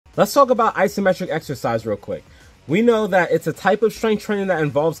Let's talk about isometric exercise real quick. We know that it's a type of strength training that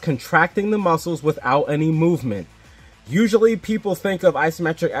involves contracting the muscles without any movement. Usually people think of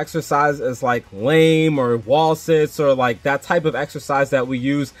isometric exercise as like lame or wall sits or like that type of exercise that we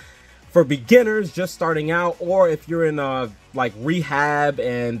use for beginners just starting out, or if you're in like rehab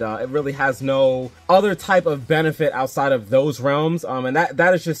and it really has no other type of benefit outside of those realms, and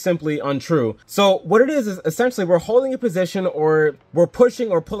that is just simply untrue. So what it is essentially we're holding a position, or we're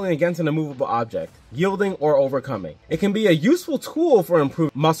pushing or pulling against an immovable object, yielding or overcoming. It can be a useful tool for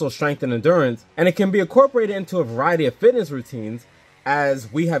improved muscle strength and endurance, and it can be incorporated into a variety of fitness routines,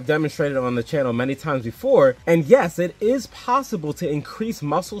 as we have demonstrated on the channel many times before. And yes, it is possible to increase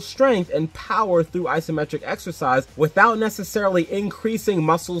muscle strength and power through isometric exercise without necessarily increasing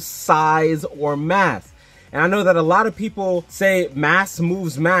muscle size or mass. And I know that a lot of people say mass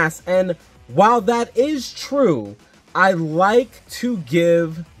moves mass, and while that is true, I like to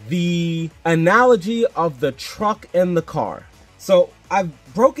give the analogy of the truck and the car. So I've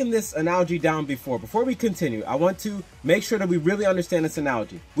broken this analogy down before. Before we continue, I want to make sure that we really understand this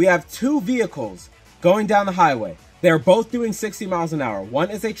analogy. We have two vehicles going down the highway. They're both doing 60 miles an hour. One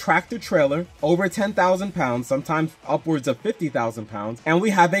is a tractor trailer, over 10,000 pounds, sometimes upwards of 50,000 pounds. And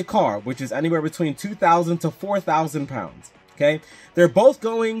we have a car, which is anywhere between 2,000 to 4,000 pounds. Okay? They're both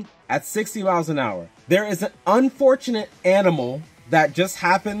going at 60 miles an hour. There is an unfortunate animal that just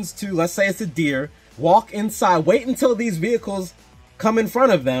happens to, let's say it's a deer, walk inside, wait until these vehicles come in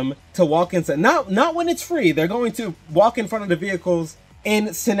front of them to walk inside. Not when it's free. They're going to walk in front of the vehicles.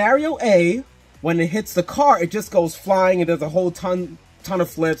 In scenario A, when it hits the car, it just goes flying and does a whole ton of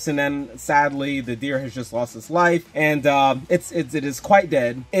flips, and then sadly the deer has just lost its life, and it is quite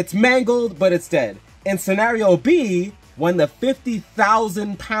dead. It's mangled, but it's dead. In scenario B, when the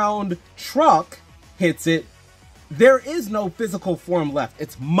 50,000 pound truck hits it, there is no physical form left.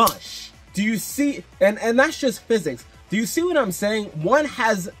 It's mush. Do you see? And that's just physics. Do you see what I'm saying? One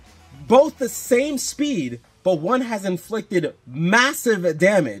has both the same speed, but one has inflicted massive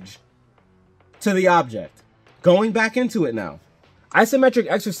damage to the object. Going back into it now. Isometric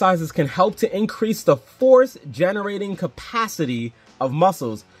exercises can help to increase the force generating capacity of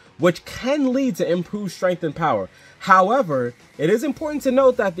muscles, which can lead to improved strength and power. However, it is important to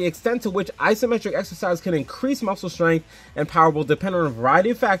note that the extent to which isometric exercise can increase muscle strength and power will depend on a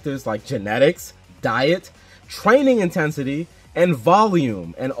variety of factors like genetics, diet, training intensity, and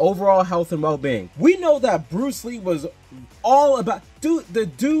volume, and overall health and well-being. We know that Bruce Lee was all about, the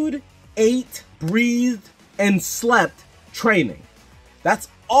dude ate, breathed, and slept training. That's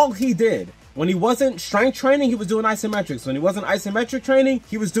all he did. When he wasn't strength training, he was doing isometrics. When he wasn't isometric training,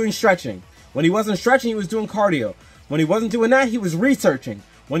 he was doing stretching. When he wasn't stretching, he was doing cardio. When he wasn't doing that, he was researching.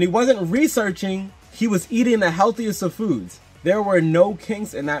 When he wasn't researching, he was eating the healthiest of foods. There were no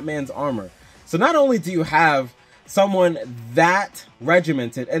kinks in that man's armor. So not only do you have someone that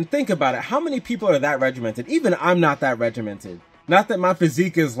regimented, and think about it, how many people are that regimented? Even I'm not that regimented. Not that my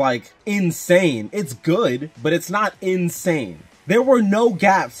physique is like insane. It's good, but it's not insane. There were no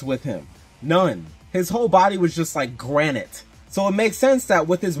gaps with him. None. His whole body was just like granite. So it makes sense that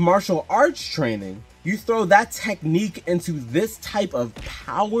with his martial arts training, you throw that technique into this type of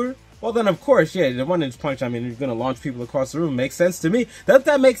power. Well, then, of course, yeah, the one-inch punch, I mean, you're going to launch people across the room. Makes sense to me. Doesn't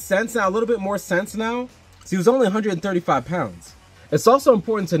that make sense now? A little bit more sense now? So he was only 135 pounds. It's also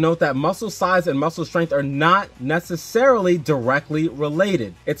important to note that muscle size and muscle strength are not necessarily directly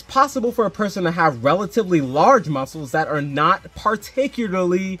related. It's possible for a person to have relatively large muscles that are not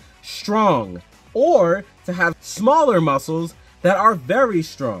particularly strong, or to have smaller muscles that are very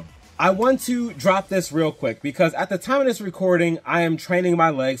strong. I want to drop this real quick because at the time of this recording, I am training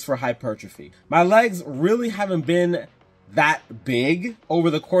my legs for hypertrophy. My legs really haven't been that big over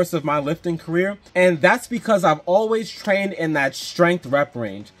the course of my lifting career, and that's because I've always trained in that strength rep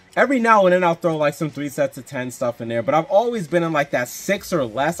range. Every now and then I'll throw like some 3 sets of 10 stuff in there, but I've always been in like that 6 or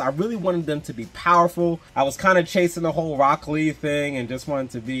less. I really wanted them to be powerful. I was kind of chasing the whole Rock Lee thing and just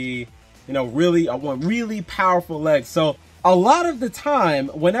wanted to be, you know, I want really powerful legs. So a lot of the time,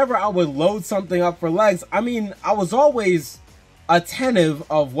 whenever I would load something up for legs, I mean, I was always attentive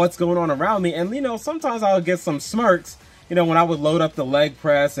of what's going on around me. And, you know, sometimes I would get some smirks, you know, when I would load up the leg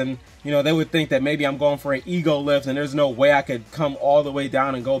press, and, you know, they would think that maybe I'm going for an ego lift and there's no way I could come all the way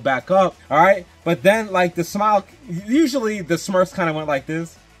down and go back up. All right. But then, like, the smile, usually the smirks kind of went like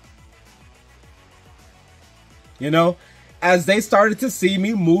this, you know, as they started to see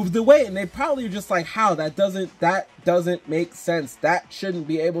me move the weight, and they probably were just like, how? That doesn't make sense. That shouldn't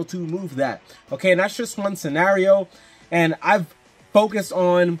be able to move that. Okay, and that's just one scenario. And I've focused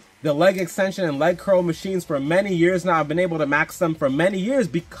on the leg extension and leg curl machines for many years now. I've been able to max them for many years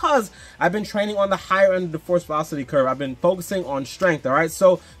because I've been training on the higher end of the force velocity curve. I've been focusing on strength, all right?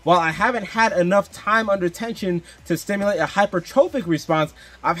 So while I haven't had enough time under tension to stimulate a hypertrophic response,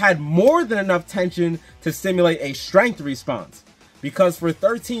 I've had more than enough tension to stimulate a strength response. Because for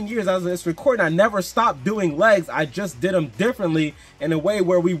 13 years as of this recording, I never stopped doing legs. I just did them differently in a way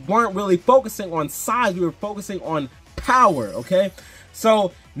where we weren't really focusing on size, we were focusing on power, okay?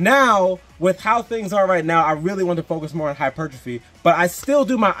 So now, with how things are right now, I really want to focus more on hypertrophy, but I still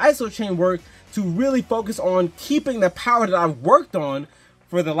do my Isochain work to really focus on keeping the power that I've worked on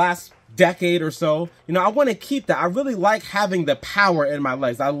for the last decade or so. You know, I want to keep that. I really like having the power in my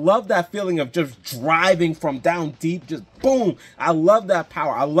legs. I love that feeling of just driving from down deep, just boom. I love that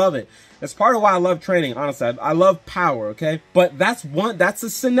power. I love it. It's part of why I love training, honestly. I love power, okay? But that's a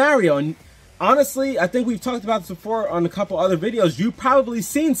scenario. And honestly, I think we've talked about this before on a couple other videos. You've probably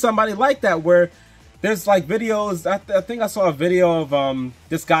seen somebody like that where there's like videos, I think I saw a video of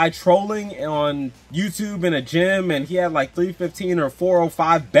this guy trolling on YouTube in a gym, and he had like 315 or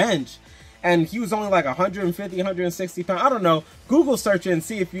 405 bench, and he was only like 150, 160 pounds. I don't know. Google search it and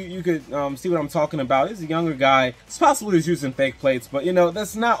see if you could see what I'm talking about. He's a younger guy. It's possible he's using fake plates, but you know,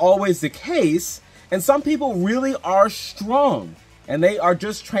 that's not always the case. And some people really are strong, and they are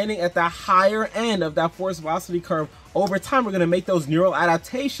just training at the higher end of that force velocity curve. Over time, we're going to make those neural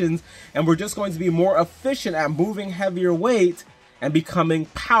adaptations, and we're just going to be more efficient at moving heavier weight and becoming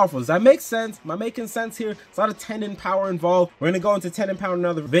powerful. Does that make sense? Am I making sense here? There's a lot of tendon power involved. We're going to go into tendon power in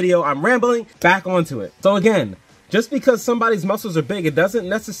another video. I'm rambling. Back onto it. So again, just because somebody's muscles are big, it doesn't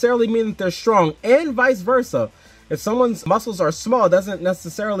necessarily mean that they're strong, and vice versa. If someone's muscles are small, it doesn't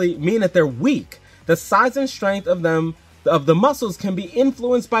necessarily mean that they're weak. The size and strength of the muscles can be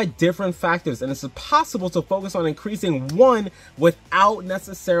influenced by different factors, and it's possible to focus on increasing one without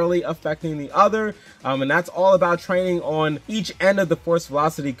necessarily affecting the other, and that's all about training on each end of the force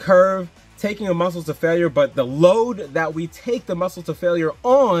velocity curve, taking a muscle to failure. But the load that we take the muscle to failure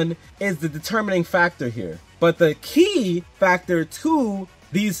on is the determining factor here. But the key factor to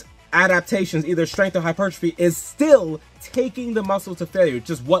these adaptations, either strength or hypertrophy, is still taking the muscle to failure.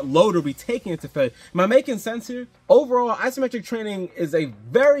 Just what load are we taking it to failure? Am I making sense here? Overall, isometric training is a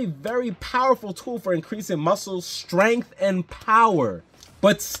very, very powerful tool for increasing muscle strength and power.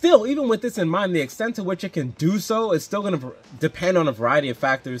 But still, even with this in mind, the extent to which it can do so is still going to depend on a variety of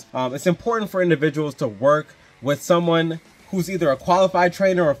factors. It's important for individuals to work with someone who's either a qualified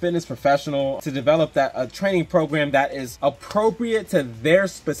trainer or a fitness professional to develop a training program that is appropriate to their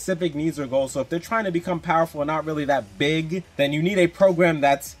specific needs or goals. So if they're trying to become powerful and not really that big, then you need a program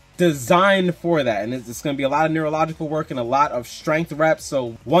that's designed for that. And it's going to be a lot of neurological work and a lot of strength reps.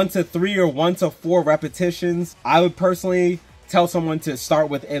 So 1 to 3 or 1 to 4 repetitions. I would personally tell someone to start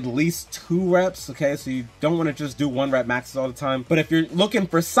with at least 2 reps, okay? So you don't want to just do 1 rep maxes all the time. But if you're looking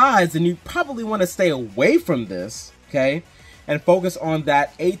for size, then you probably want to stay away from this, okay? And focus on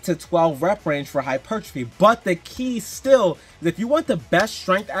that 8 to 12 rep range for hypertrophy. But the key still is, if you want the best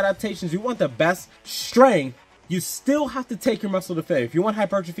strength adaptations, you want the best strength, you still have to take your muscle to failure. If you want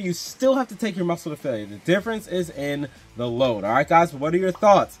hypertrophy, you still have to take your muscle to failure. The difference is in the load. All right, guys, what are your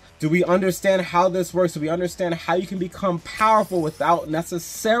thoughts? Do we understand how this works? Do we understand how you can become powerful without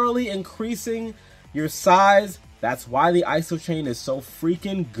necessarily increasing your size? That's why the Isochain is so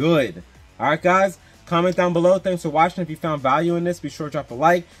freaking good. All right, guys. Comment down below. Thanks for watching. If you found value in this, be sure to drop a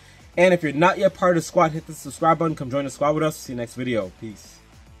like. And if you're not yet part of the squad, hit the subscribe button. Come join the squad with us. See you next video. Peace.